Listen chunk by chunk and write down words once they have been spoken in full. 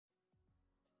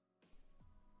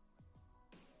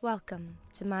Welcome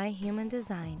to my human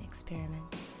design experiment.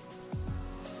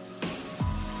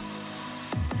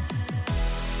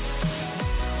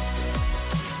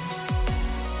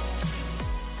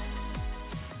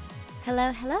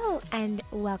 Hello, and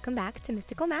welcome back to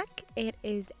Mystical Mac. It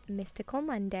is Mystical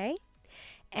Monday,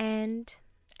 and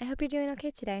I hope you're doing okay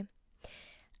today.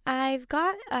 I've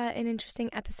got an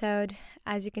interesting episode,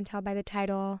 as you can tell by the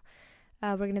title.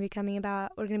 We're going to be talking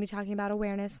about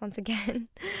awareness once again.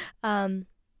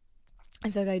 I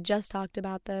feel like I just talked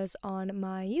about this on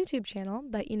my YouTube channel,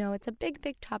 but it's a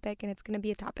big topic, and it's going to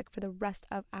be a topic for the rest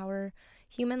of our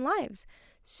human lives.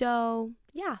 So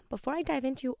yeah, before I dive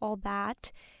into all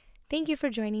that, thank you for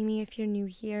joining me if you're new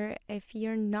here. If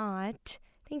you're not,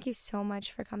 thank you so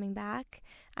much for coming back.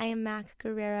 I am Mac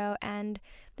Guerrero, and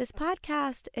this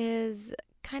podcast is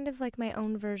kind of like my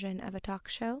own version of a talk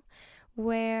show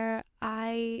where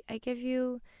I give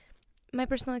you my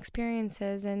personal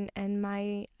experiences and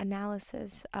my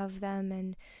analysis of them,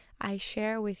 and I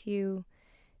share with you,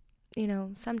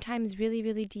 sometimes really,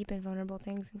 really deep and vulnerable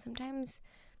things, and sometimes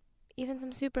even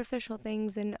some superficial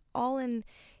things, and all in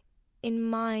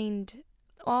mind,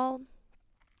 all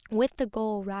with the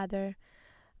goal, rather,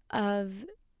 of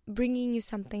bringing you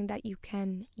something that you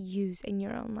can use in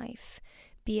your own life,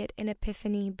 be it an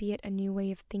epiphany, be it a new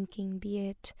way of thinking, be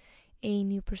it a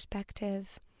new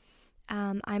perspective.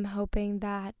 I'm hoping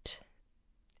that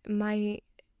my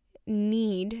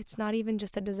need, it's not even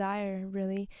just a desire,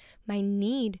 really, my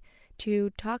need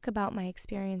to talk about my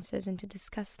experiences and to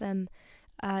discuss them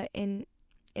in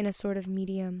a sort of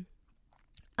medium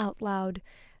out loud,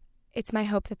 it's my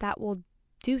hope that will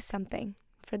do something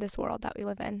for this world that we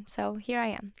live in. So here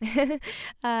I am.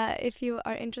 If you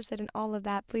are interested in all of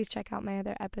that, please check out my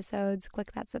other episodes.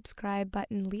 Click that subscribe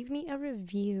button. Leave me a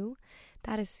review.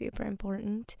 That is super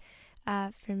important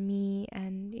for me,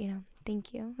 and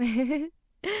thank you.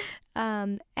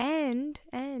 And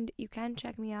you can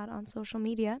check me out on social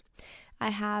media.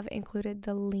 I have included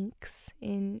the links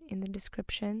in the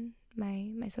description,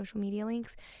 my social media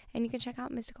links, and you can check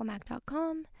out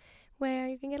mysticalmac.com, where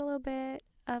you can get a little bit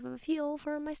of a feel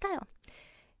for my style,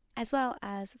 as well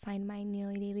as find my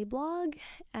nearly daily blog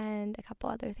and a couple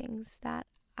other things that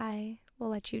I will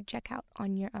let you check out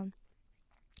on your own.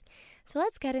 So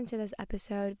let's get into this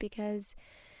episode, because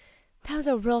that was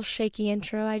a real shaky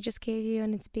intro I just gave you,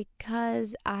 and it's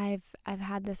because I've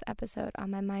had this episode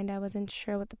on my mind. I wasn't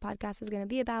sure what the podcast was going to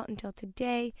be about until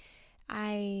today.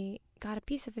 I got a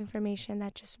piece of information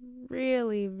that just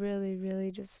really, really,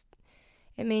 really just,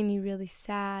 it made me really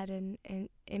sad, and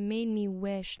it made me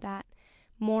wish that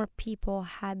more people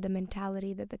had the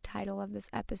mentality that the title of this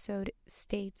episode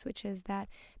states, which is that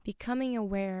becoming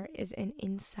aware is an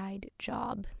inside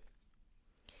job.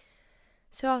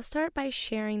 So I'll start by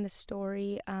sharing the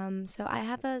story. So I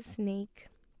have a snake.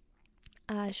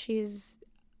 She's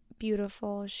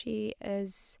beautiful. She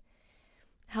is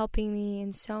helping me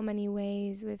in so many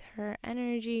ways with her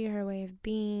energy, her way of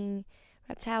being.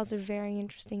 Reptiles are very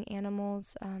interesting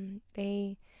animals.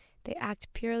 They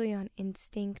act purely on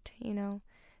instinct,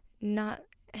 not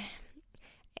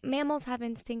mammals have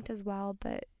instinct as well,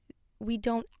 but we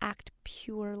don't act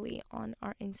purely on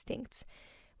our instincts,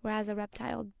 whereas a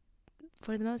reptile,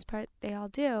 for the most part, they all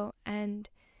do. And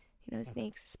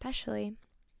snakes especially,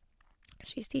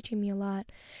 she's teaching me a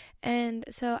lot. And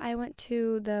so I went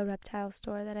to the reptile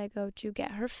store that I go to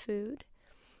get her food,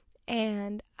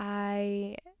 and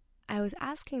I was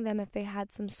asking them if they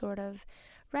had some sort of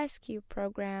rescue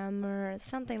program or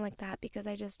something like that, because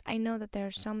I know that there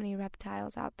are so many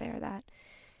reptiles out there that,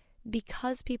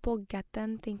 because people get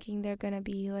them thinking they're going to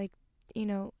be like,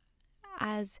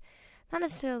 as not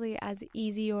necessarily as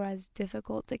easy or as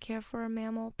difficult to care for a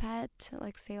mammal pet,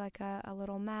 like say like a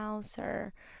little mouse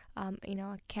or a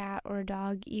cat or a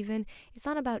dog even. It's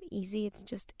not about easy, it's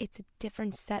a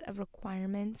different set of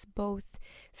requirements, both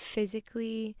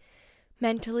physically,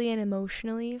 mentally, and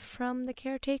emotionally from the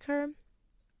caretaker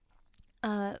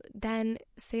than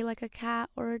say like a cat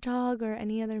or a dog or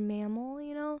any other mammal,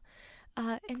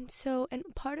 and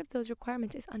part of those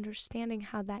requirements is understanding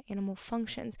how that animal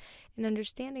functions, and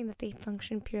understanding that they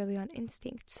function purely on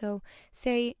instinct. So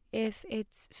say if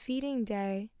it's feeding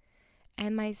day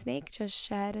and my snake just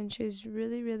shed and she's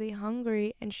really, really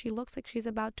hungry and she looks like she's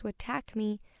about to attack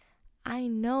me, I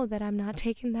know that I'm not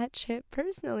taking that shit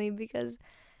personally, because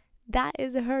that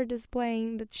is her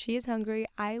displaying that she is hungry.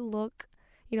 I look,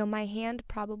 my hand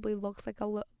probably looks like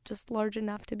just large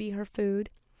enough to be her food.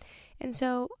 And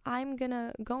so I'm going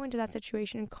to go into that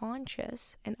situation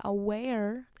conscious and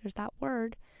aware, there's that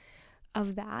word,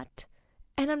 of that.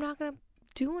 And I'm not going to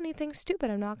do anything stupid.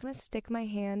 I'm not going to stick my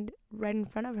hand right in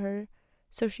front of her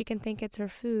so she can think it's her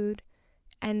food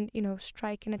and,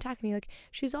 strike and attack me. Like,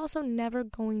 she's also never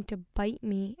going to bite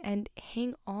me and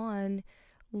hang on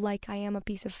like I am a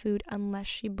piece of food unless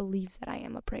she believes that I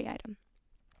am a prey item.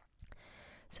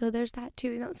 So there's that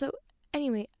too. So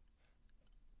anyway,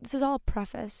 this is all a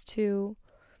preface to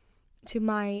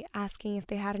my asking if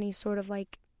they had any sort of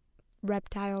like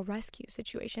reptile rescue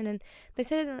situation, and they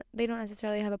said they don't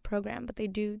necessarily have a program, but they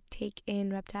do take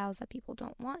in reptiles that people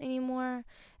don't want anymore,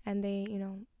 and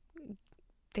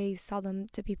they sell them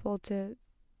to people to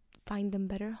find them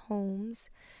better homes,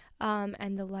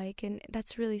 and the like, and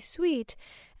that's really sweet.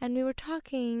 And we were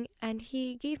talking, and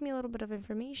he gave me a little bit of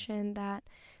information that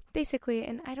basically,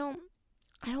 and I don't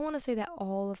want to say that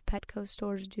all of Petco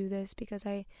stores do this, because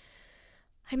I'm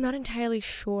not entirely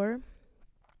sure.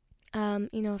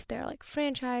 If they're like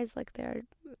franchise, like they're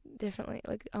differently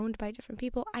like owned by different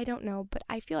people, I don't know, but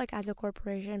I feel like as a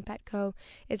corporation, Petco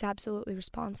is absolutely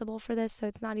responsible for this. So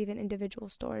it's not even individual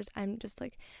stores. I'm just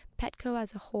like, Petco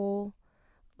as a whole,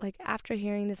 like after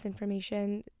hearing this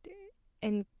information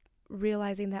and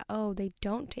realizing that, they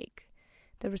don't take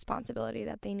the responsibility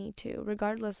that they need to,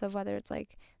 regardless of whether it's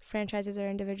like franchises are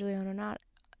individually owned or not.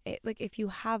 Like if you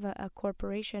have a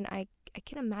corporation, I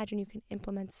can imagine you can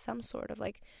implement some sort of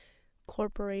like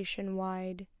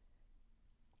corporation-wide,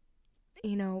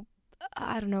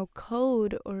 I don't know,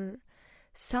 code or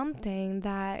something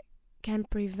that can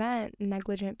prevent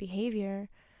negligent behavior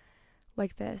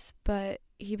like this. But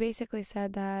he basically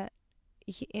said that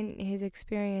in his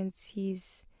experience,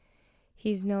 he's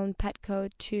known Petco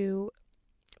to,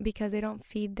 because they don't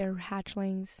feed their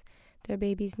hatchlings, their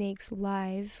baby snakes,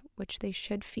 live, which they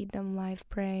should feed them live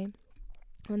prey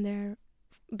when they're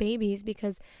babies,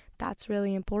 because that's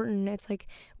really important. It's like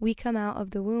we come out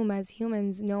of the womb as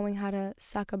humans knowing how to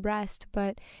suck a breast,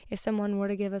 but if someone were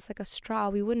to give us like a straw,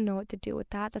 we wouldn't know what to do with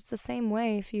that. That's the same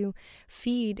way if you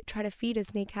try to feed a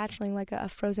snake hatchling like a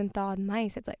frozen thawed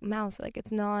mouse. It's like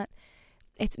it's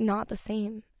not the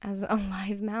same as a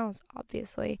live mouse,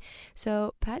 obviously.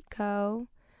 So Petco,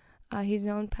 he's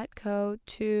known Petco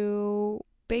to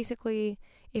basically,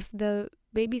 if the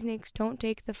baby snakes don't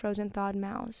take the frozen thawed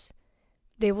mouse,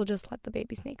 they will just let the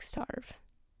baby snakes starve,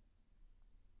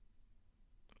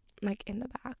 like in the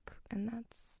back, and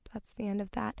that's the end of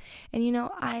that. And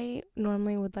I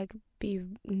normally would like be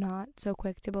not so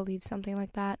quick to believe something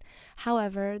like that.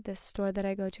 However, this store that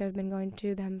I go to, I've been going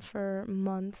to them for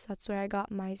months. That's where I got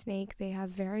my snake. They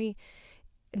have very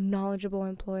knowledgeable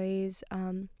employees.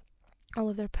 All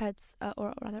of their pets,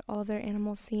 or rather all of their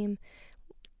animals seem,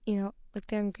 like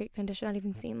they're in great condition. Not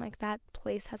even seem like that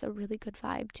place has a really good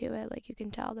vibe to it. Like you can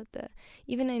tell that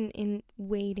even in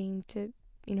waiting to,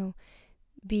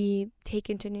 be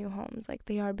taken to new homes, like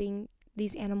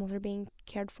these animals are being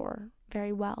cared for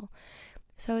very well.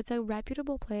 So it's a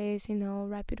reputable place,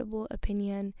 reputable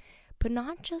opinion, but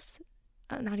not just,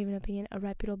 not even opinion, a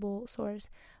reputable source,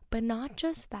 but not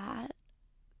just that.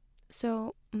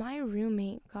 So my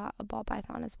roommate got a ball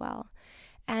python as well.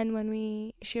 And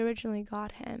when she originally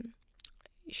got him,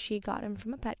 she got him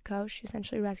from a Petco. She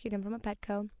essentially rescued him from a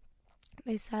Petco.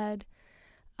 They said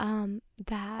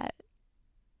that,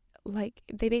 like,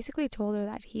 they basically told her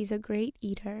that he's a great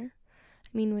eater.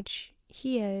 I mean, which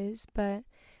he is, but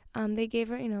they gave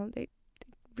her, they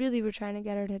really were trying to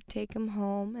get her to take him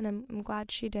home, and I'm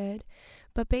glad she did.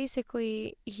 But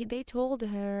basically, they told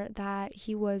her that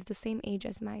he was the same age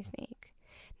as my snake.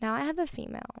 Now, I have a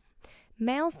female.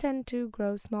 Males tend to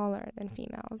grow smaller than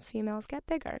females. Females get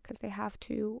bigger because they have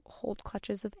to hold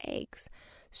clutches of eggs.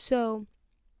 So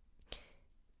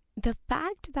the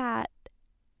fact that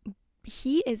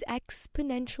he is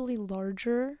exponentially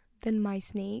larger than my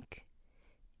snake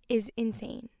is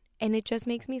insane. And it just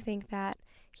makes me think that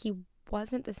he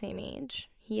wasn't the same age.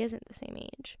 He isn't the same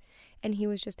age. And he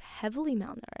was just heavily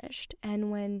malnourished. And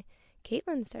when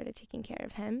Caitlin started taking care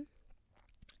of him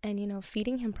and,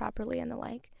 feeding him properly and the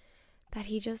like, that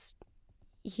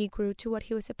he grew to what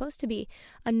he was supposed to be.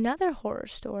 Another horror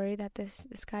story that this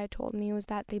guy told me was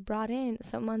that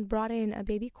someone brought in a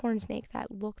baby corn snake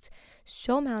that looked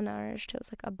so malnourished, it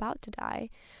was like about to die.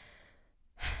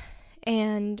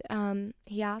 And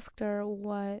he asked her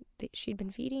what she'd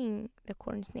been feeding the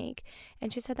corn snake,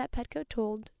 and she said that Petco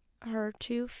told her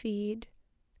to feed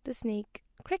the snake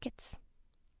crickets.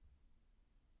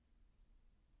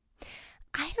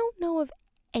 I don't know of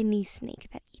any snake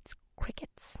that eats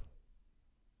crickets.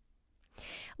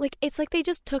 Like, it's like they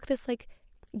just took this like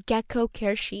gecko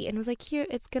care sheet and was like, here,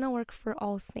 it's gonna work for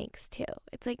all snakes too.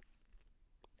 It's like,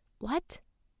 what?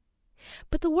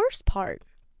 But the worst part,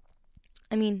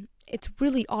 I mean, it's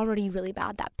really already really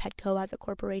bad that Petco as a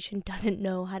corporation doesn't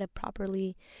know how to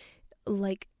properly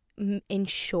like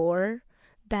ensure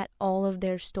that all of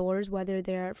their stores, whether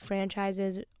they're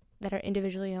franchises that are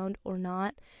individually owned or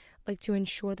not, like to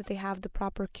ensure that they have the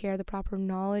proper care, the proper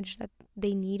knowledge that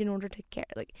they need in order to care,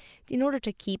 like in order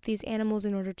to keep these animals,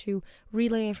 in order to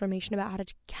relay information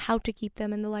about how to keep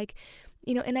them and the like.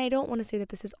 And I don't want to say that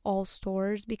this is all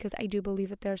stores, because I do believe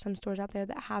that there are some stores out there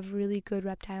that have really good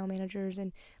reptile managers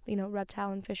and,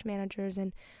 reptile and fish managers,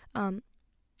 and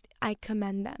I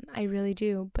commend them. I really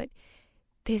do. But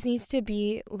this needs to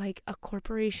be like a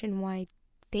corporation-wide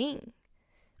thing.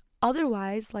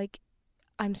 Otherwise, like,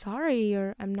 I'm sorry,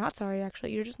 or I'm not sorry,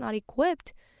 actually, you're just not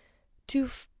equipped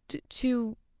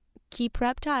to keep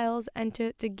reptiles and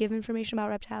to give information about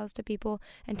reptiles to people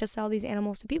and to sell these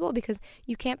animals to people, because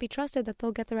you can't be trusted that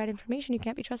they'll get the right information. You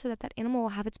can't be trusted that animal will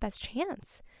have its best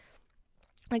chance.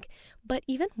 Like, but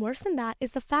even worse than that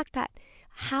is the fact that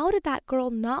how did that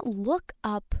girl not look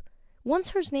up,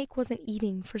 once her snake wasn't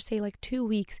eating for, say, like 2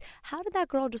 weeks, how did that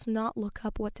girl just not look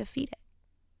up what to feed it?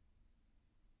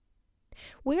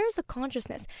 Where is the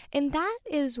consciousness? And that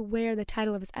is where the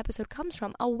title of this episode comes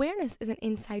from. Awareness is an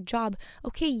inside job.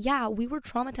 Okay, yeah, we were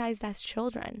traumatized as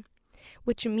children,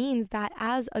 which means that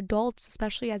as adults,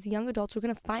 especially as young adults, we're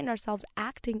going to find ourselves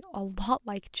acting a lot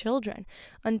like children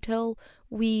until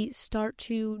we start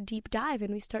to deep dive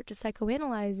and we start to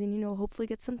psychoanalyze and, hopefully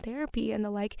get some therapy and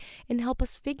the like, and help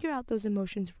us figure out those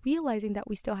emotions, realizing that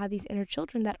we still have these inner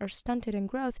children that are stunted in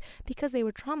growth because they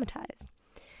were traumatized.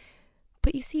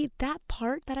 But you see, that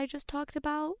part that I just talked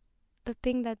about, the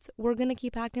thing that's, we're going to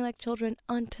keep acting like children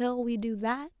until we do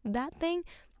that thing,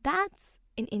 that's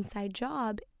an inside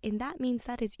job. And that means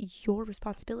that is your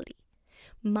responsibility.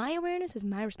 My awareness is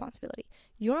my responsibility.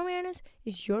 Your awareness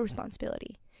is your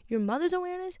responsibility. Your mother's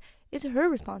awareness is her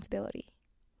responsibility.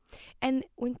 And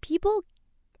when people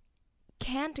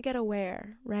can't get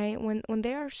aware, right? When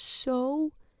they are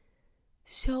so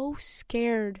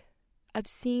scared of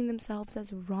seeing themselves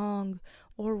as wrong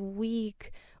or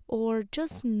weak or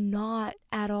just not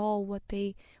at all what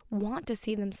they want to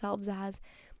see themselves as,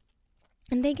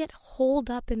 and they get holed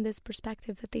up in this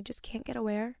perspective that they just can't get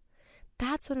aware,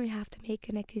 that's when we have to make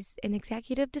an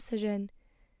executive decision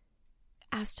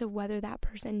as to whether that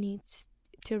person needs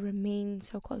to remain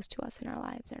so close to us in our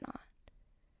lives or not.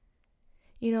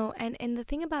 And the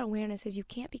thing about awareness is you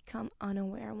can't become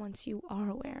unaware once you are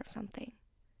aware of something.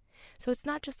 So it's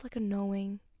not just like a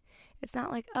knowing. It's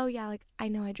not like, oh yeah, like I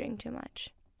know I drink too much.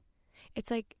 It's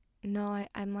like, no,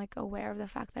 I'm like aware of the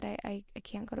fact that I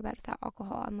can't go to bed without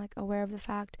alcohol. I'm like aware of the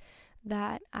fact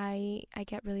that I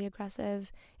get really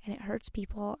aggressive and it hurts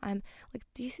people. I'm like,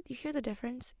 do you hear the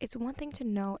difference? It's one thing to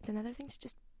know. It's another thing to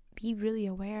just be really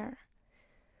aware.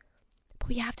 But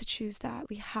we have to choose that.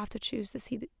 We have to choose to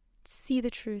see the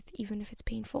truth, even if it's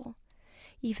painful.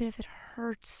 Even if it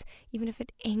hurts, even if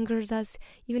it angers us,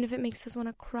 even if it makes us want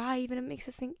to cry, even if it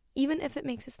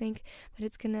makes us think that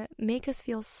it's going to make us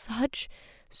feel such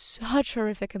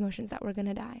horrific emotions that we're going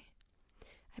to die.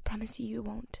 I promise you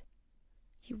won't.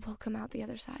 You will come out the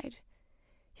other side.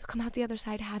 You'll come out the other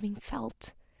side having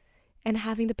felt and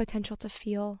having the potential to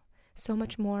feel so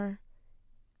much more,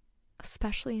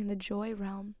 especially in the joy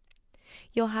realm.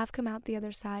 You'll have come out the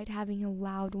other side having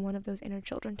allowed one of those inner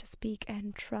children to speak,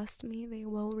 and trust me, they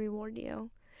will reward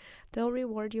you. They'll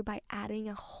reward you by adding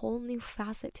a whole new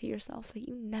facet to yourself that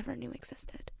you never knew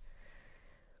existed.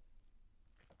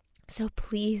 So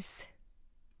please,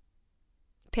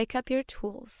 pick up your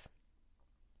tools,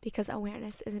 because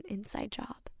awareness is an inside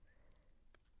job.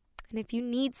 And if you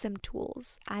need some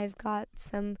tools, I've got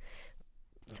some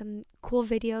cool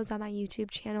videos on my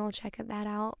YouTube channel. Check that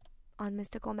out on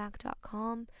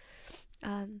mysticalmac.com.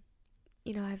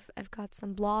 I've got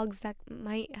some blogs that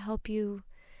might help you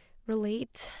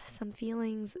relate some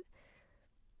feelings,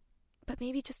 but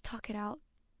maybe just talk it out.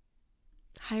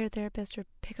 Hire a therapist or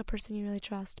pick a person you really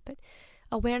trust. But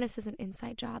awareness is an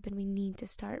inside job, and we need to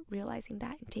start realizing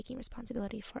that and taking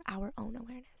responsibility for our own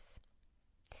awareness.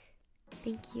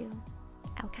 Thank you.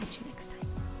 I'll catch you next time.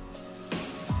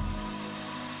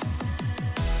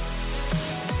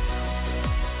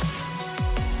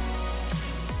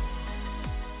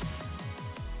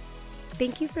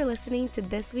 Thank you for listening to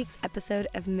this week's episode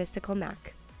of Mystical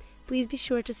Mac. Please be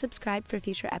sure to subscribe for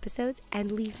future episodes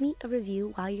and leave me a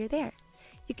review while you're there.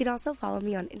 You can also follow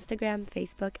me on Instagram,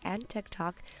 Facebook, and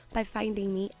TikTok by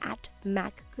finding me at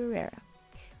Mac Guerrero.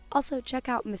 Also, check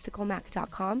out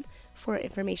mysticalmac.com for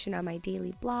information on my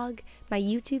daily blog, my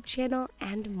YouTube channel,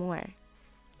 and more.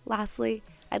 Lastly,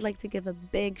 I'd like to give a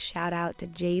big shout out to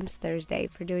James Thursday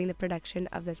for doing the production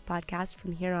of this podcast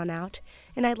from here on out,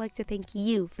 and I'd like to thank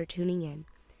you for tuning in.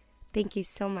 Thank you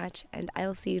so much, and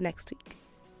I'll see you next week.